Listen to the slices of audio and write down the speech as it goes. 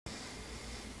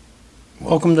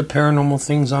Welcome to Paranormal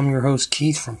Things. I'm your host,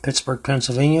 Keith, from Pittsburgh,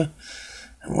 Pennsylvania.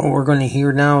 And what we're going to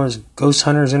hear now is Ghost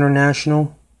Hunters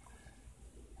International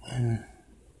and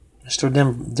Mr.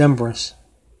 Dembris.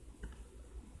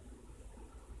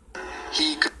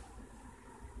 He could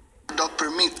not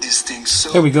permit these things,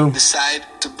 so there we go. Decided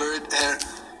to bury her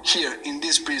here in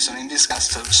this prison, in this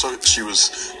castle. So she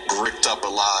was gripped up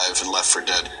alive and left for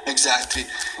dead. Exactly.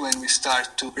 When we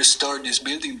start to restore this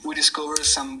building, we discover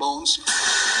some bones,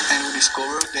 and we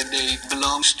discover that they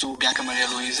belong to Bianca Maria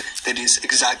Luisa. That is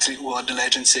exactly what the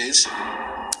legend says.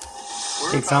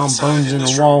 They found bones in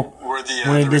the wall when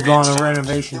they did a lot of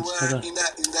renovations to the. In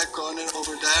that corner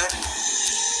over there.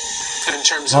 And in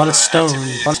terms a lot of stone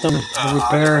to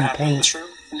repair and paint.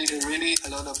 Really a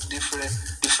lot of different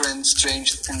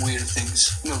strange and weird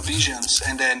things. Visions,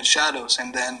 and then shadows,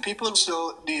 and then people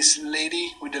saw this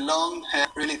lady with the long hair,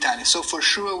 really tiny. So for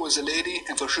sure it was a lady,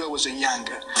 and for sure it was a young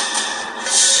girl.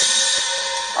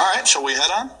 All right, shall we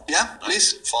head on? Yeah,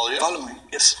 please. Follow me.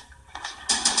 Yes.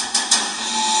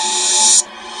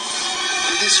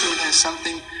 This room has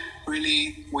something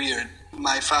really weird.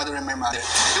 My father and my mother,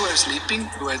 they were sleeping,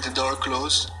 with the door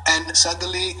closed, and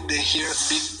suddenly they hear a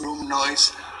big room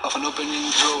noise of an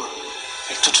opening drawer,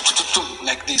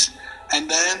 like this. And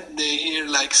then they hear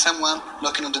like someone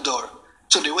knocking on the door.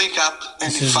 So they wake up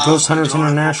and this is Ghost Hunters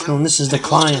International, and this is the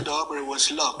client.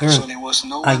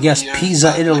 I guess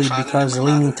Pisa, Italy, because the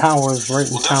Leaning Tower is right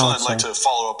in town. I'd like to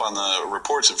follow up on the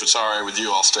reports. If it's all right with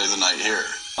you, I'll stay the night here.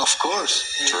 Of course.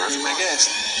 You're my guest.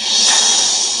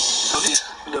 So this is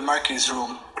the Marquis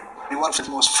room, one of the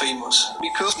most famous,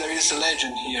 because there is a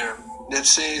legend here that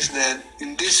says that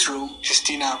in this room,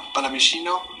 Cristina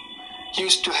Pallavicino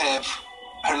used to have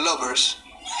her lovers,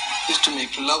 used to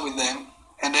make love with them,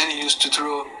 and then he used to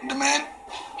throw the man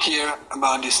here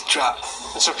about this trap.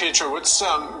 And so, Pietro, what's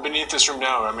beneath this room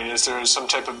now? I mean, is there some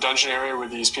type of dungeon area where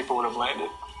these people would have landed?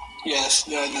 Yes,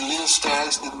 there are the little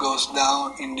stairs that goes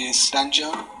down in this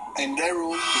dungeon, and that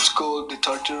room is called the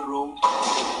torture room.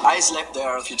 I slept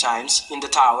there a few times in the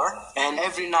tower, and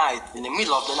every night, in the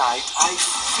middle of the night, I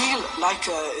feel like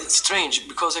it's strange,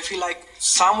 because I feel like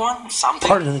something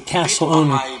part of the castle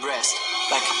owner, my breast,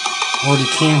 like, or the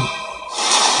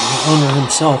owner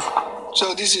himself.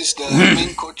 So this is the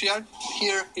main courtyard.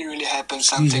 Here it really happened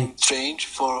something strange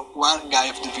for one guy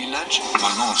of the village.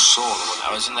 I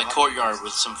was in the courtyard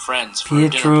with some friends for a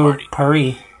dinner Pietro party.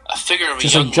 Parry. A figure of a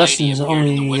Just young like Justin's, lady appeared in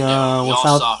the only window. We all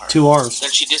saw without her. 2 R's.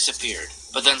 Then she disappeared,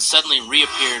 but then suddenly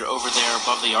reappeared over there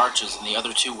above the arches in the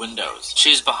other 2 windows.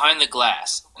 She was behind the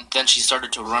glass, and then she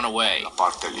started to run away.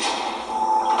 Well,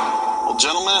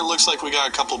 gentlemen, it looks like we got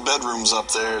a couple bedrooms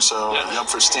up there, so you up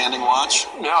for standing watch?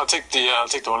 Yeah, I'll take the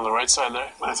one on the right side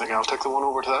there. I think I'll take the one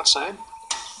over to that side.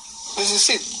 This is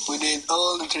it. We did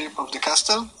all the trip of the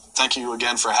castle. Thank you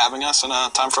again for having us, and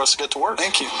time for us to get to work.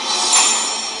 Thank you.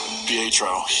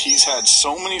 Pietro, he's had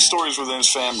so many stories within his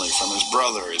family, from his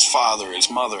brother, his father, his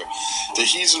mother, that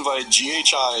he's invited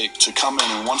GHI to come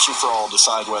in and once and for all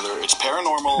decide whether it's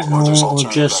paranormal or there's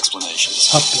alternative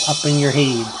explanations. Up in your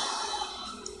head.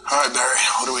 All right, Barry,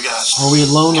 what do we got? Are we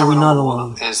alone or are we not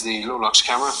alone? Is the Luminox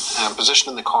camera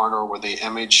positioned in the corner where the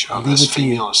image of this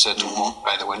female is said to walk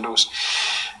by the windows.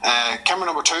 Camera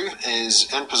number 2 is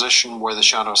in position where the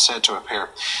shadow is said to appear.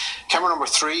 Camera number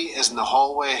 3 is in the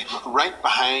hallway right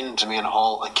behind the main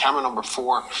hall, and camera number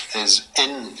 4 is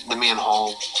in the main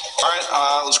hall. All right,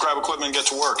 let's grab equipment and get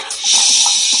to work.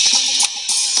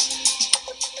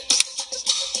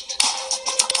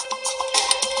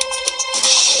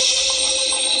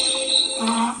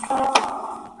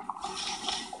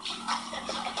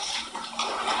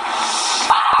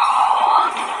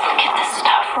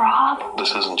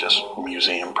 This isn't just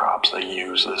museum props. They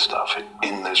use this stuff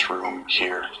in this room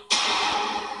here.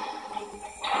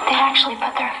 They actually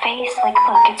put their face, like,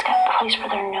 look, it's got a place for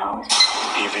their nose.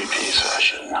 EVP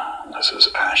session. This is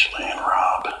Ashley and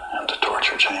Rob in the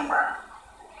torture chamber.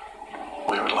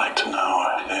 We would like to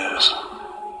know is,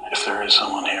 if there is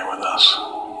someone here with us,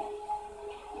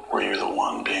 were you the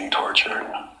one being tortured?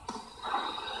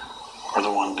 Or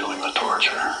the one doing the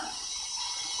torture?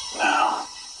 Now,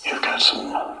 you've got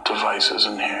some devices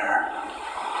in here.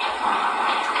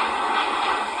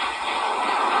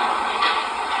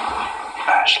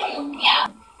 Ashley? Yeah.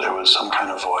 There was some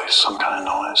kind of voice, some kind of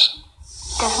noise.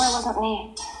 Definitely wasn't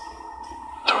me.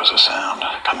 There was a sound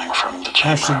coming from the chamber.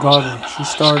 Ashley Garden. She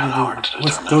started it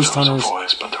with Ghost Hunters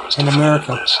in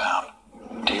America.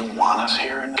 Do you want us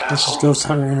here in the castle? This is Ghost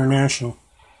Hunter International.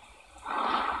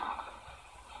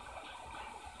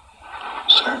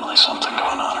 Certainly something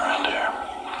going on around here.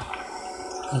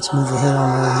 Let's move ahead on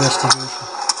our investigation.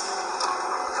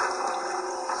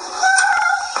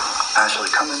 Ashley,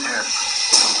 come in here.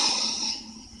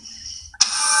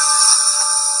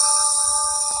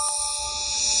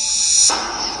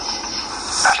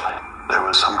 Ashley, there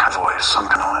was some kind of voice, some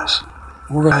kind of noise.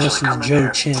 We're going to listen to Joe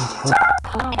Chin.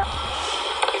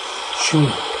 Sure.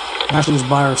 Ashley was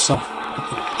by herself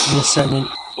in this segment.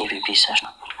 EVP session.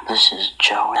 This is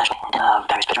Joe and Ashley,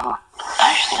 Barry's bedroom.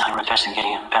 Ashley and I were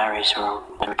investigating in Barry's room.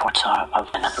 The reports are of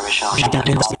an apparition. You have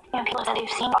people that they've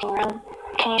seen in the room.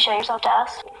 Can you show yourself to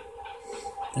us?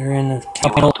 They're in the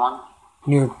Capitol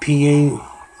near Pisa.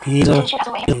 Pisa.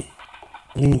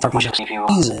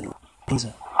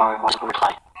 Or was it a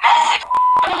reply?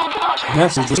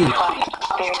 Message.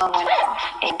 Barry's on one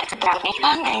and grab me.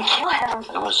 I'm gonna kill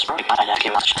him. It was very bad. I'd ask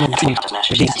you about the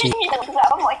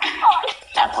Oh my god.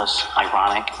 That was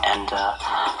ironic and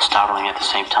startling at the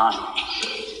same time.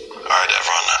 Alright,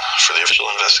 everyone, for the official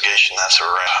investigation, that's a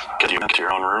wrap. Get you back to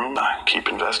your own room, keep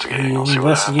investigating, we'll see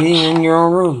what happens. Investigating in your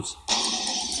own rooms.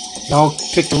 Y'all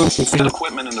pick the room. The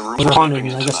equipment in the room they're haunted.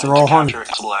 I guess they're all haunted.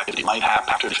 Possible activity might happen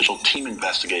after the official team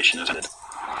investigation is ended.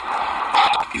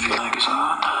 If your leg is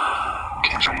on,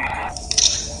 can't you?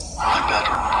 My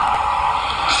bedroom.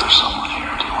 If there's someone here,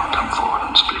 do you want to come forward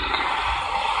and speak?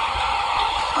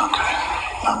 Okay,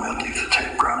 I'm going to leave the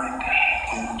tape running,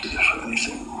 and if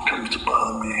anything comes to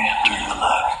bother me during the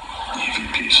night,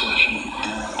 EVP session,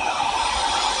 and...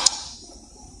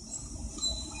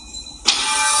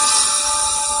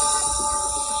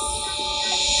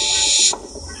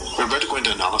 We're about to go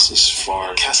into analysis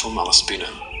for Castle Malaspina.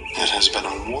 It has been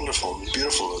a wonderful,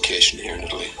 beautiful location here in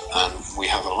Italy, and we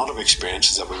have a lot of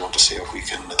experiences that we want to see if we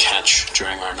can catch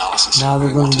during our analysis. Now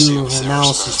they're going to do an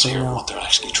analysis right now. What they're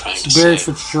actually trying to Barry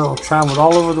say. Fitzgerald traveled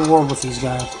all over the world with these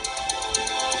guys,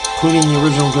 including the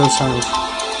original Ghost Hunters.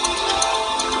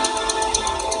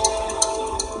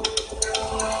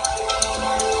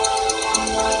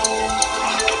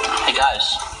 Hey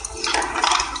guys.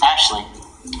 Ashley,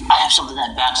 I have something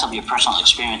that backs up your personal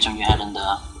experience when you had in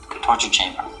the torture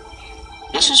chamber.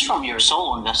 This is from your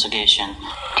solo investigation.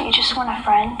 Do you just want a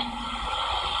friend?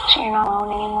 So you're not alone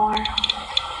anymore?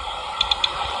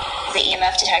 The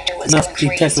EMF detector was Enough going to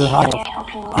detect crazy. the high I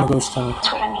hope you know. I'm a Ghost Hunter.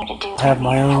 That's what I'm here to do. I have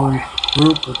my own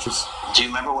group, which is Do you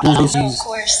remember what Oh, happened? of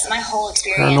course, my whole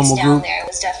experience Paranormal down group. there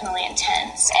was definitely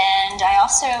intense. And I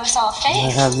also saw a I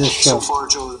face. have this So show. far,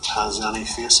 Joe, has any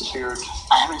face appeared?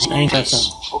 I haven't seen any Ain't that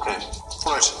face. something? Okay.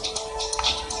 Right.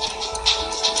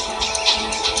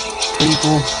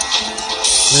 People,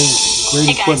 great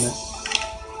Hey, guys. equipment.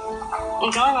 I'm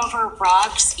going over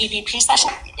Rob's EVP session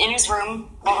in his room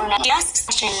overnight. He asked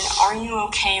the question, are you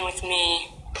okay with me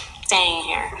staying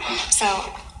here? So,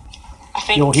 I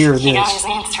think You'll hear he got this. his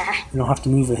answer. You don't have to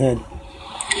move ahead.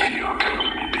 Are you okay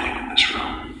with me being in this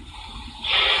room?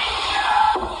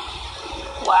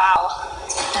 Wow.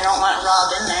 I don't want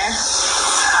Rob in there.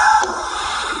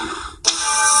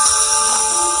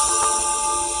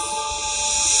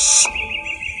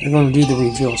 They're going to do the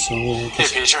reveal, so we'll Hey,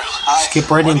 just Pietro.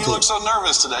 skip right Why do into you look it. so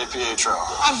nervous today, Pietro?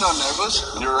 I'm not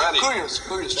nervous. You're ready. Curious.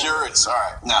 Curious, all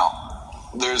right. Now,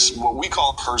 there's what we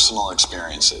call personal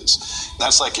experiences.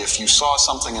 That's like if you saw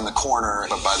something in the corner,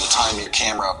 but by the time your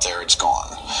camera up there, it's gone.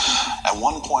 At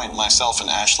one point, myself and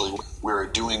Ashley, we were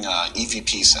doing a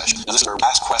EVP session. Now, this is our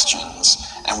last questions,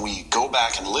 and we go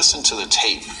back and listen to the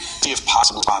tape, see if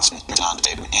possible response is on the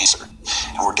tape and answer.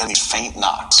 And we're getting these faint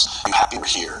knocks. Are you happy we're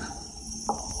here?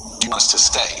 Do you want us to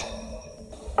stay?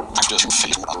 Actually, just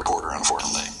face on the recorder,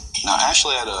 unfortunately. Now,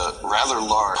 Ashley had a rather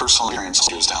large personal experience while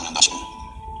she was down in Dungeon.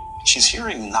 She's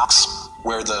hearing knocks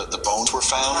where the bones were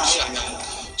found.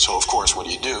 So, of course, what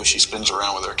do? She spins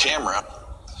around with her camera.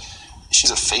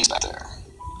 She's a face back there.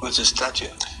 What's a statue?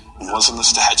 It wasn't the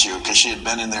statue, because she had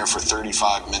been in there for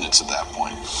 35 minutes at that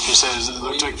point. She says it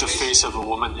looked like the face of a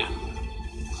woman. Yeah.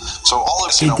 So all of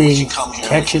us, Did we they can come here and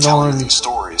catch we it can tell you on these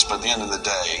stories, but at the end of the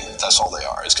day, that's all they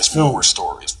are. It's just Film. more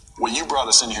stories. What you brought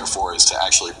us in here for is to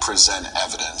actually present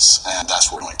evidence, and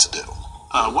that's what we're going to do.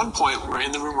 At one point, we're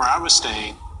in the room where I was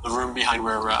staying, the room behind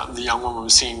where the young woman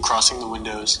was seen crossing the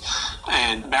windows,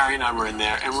 and Barry and I were in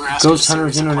there, and we were asking Ghost a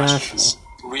series Hunters of International. questions.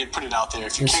 We had put it out there.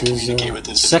 If you This can't is, communicate with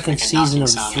us, second if you make a season knocking of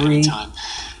sound at 3, any time.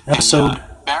 episode And,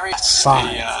 Barry asked 5.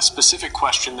 a specific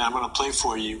question that I'm going to play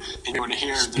for you, and you're going to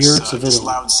hear Spirits of this Italy.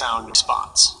 loud sound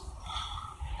response.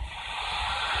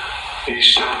 Are you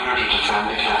still here to defend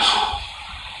the castle?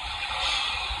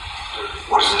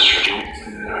 Was this your doing?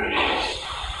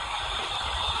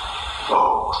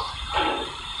 Oh.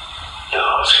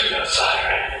 No, it's going to be outside,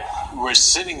 right? We're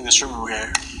sitting in this room and we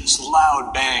hear this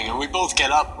loud bang, and we both get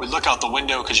up. We look out the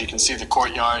window because you can see the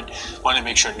courtyard. Wanted to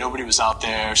make sure nobody was out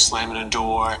there slamming a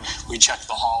door. We checked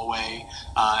the hallway,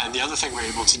 and the other thing we're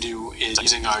able to do is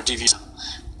using our DV.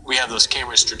 We have those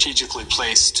cameras strategically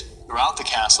placed throughout the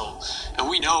castle, and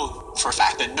we know for a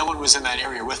fact that no one was in that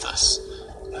area with us.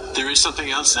 There is something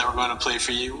else that we're going to play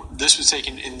for you. This was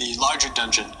taken in the larger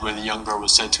dungeon where the young girl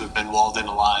was said to have been walled in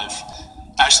alive.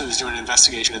 Ashley was doing an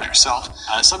investigation of herself.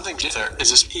 Something there is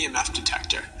this EMF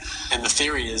detector, and the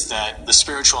theory is that the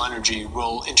spiritual energy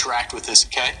will interact with this,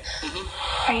 okay?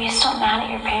 Are you still mad at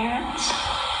your parents?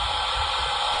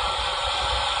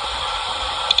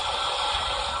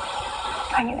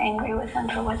 Are you angry with them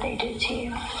for what they did to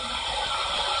you?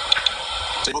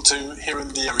 Able to hear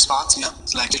the response? Yeah,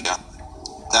 it's like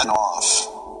that off.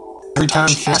 Every time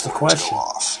she asks a question.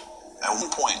 At one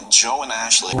point, Joe and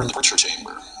Ashley were in the torture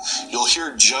chamber. You'll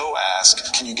hear Joe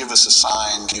ask, "Can you give us a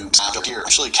sign? Can you sound up here?"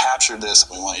 Actually captured this.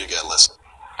 We want you to get listened.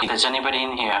 If there's anybody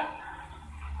in here,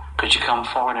 could you come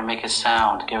forward and make a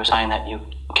sound? Give a sign that you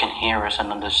can hear us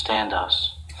and understand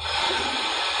us.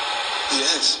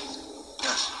 Yes.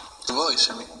 The voice,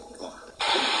 I mean.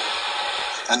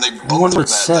 And they both did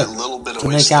that little bit of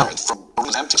waste out from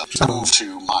empty move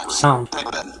to my room.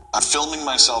 I'm filming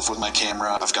myself with my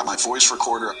camera. I've got my voice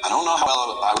recorder. I don't know how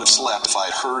well I would have slept if I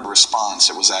had heard a response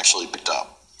that was actually picked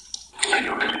up. Are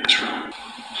you okay in this room?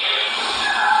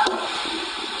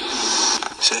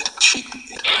 Said she.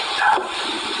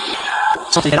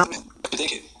 Something up.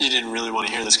 You didn't really want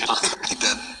to hear this kind of I think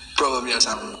that probably has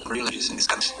some realities in this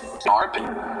country. Our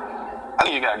opinion. I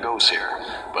think you got ghosts here,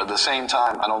 but at the same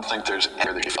time, I don't think there's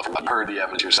any that you felt. I've heard the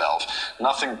evidence yourself.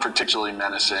 Nothing particularly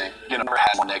menacing. You never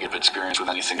had more negative experience with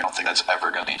anything. I don't think that's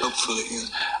ever going to be. Hopefully, yeah.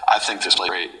 I think this place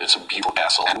is great. It's a beautiful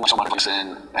castle. And when someone comes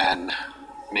in and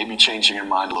maybe changing your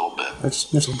mind a little bit. That's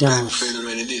Mr. Dennis. I'm afraid I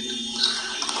already did.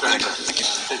 Thank you.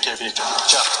 Take care of you. Ciao.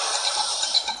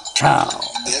 Ciao.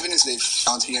 The evidence they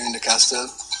found here in the castle,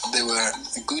 they were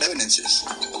good evidences.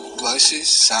 Voices,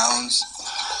 sounds.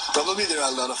 Probably there are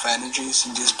a lot of energies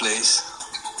in this place.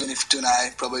 Even if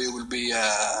tonight probably will be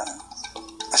a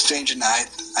strange night,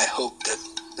 I hope that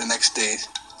the next day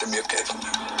can be okay for me.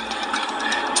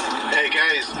 Hey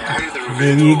guys, how did the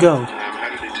There you go. how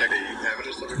to detect the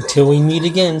evidence? Until we meet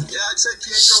again. Yeah, I'd say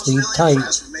Pietro's Sleep really tight.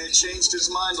 impressed. We may have changed his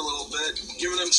mind a little bit, giving him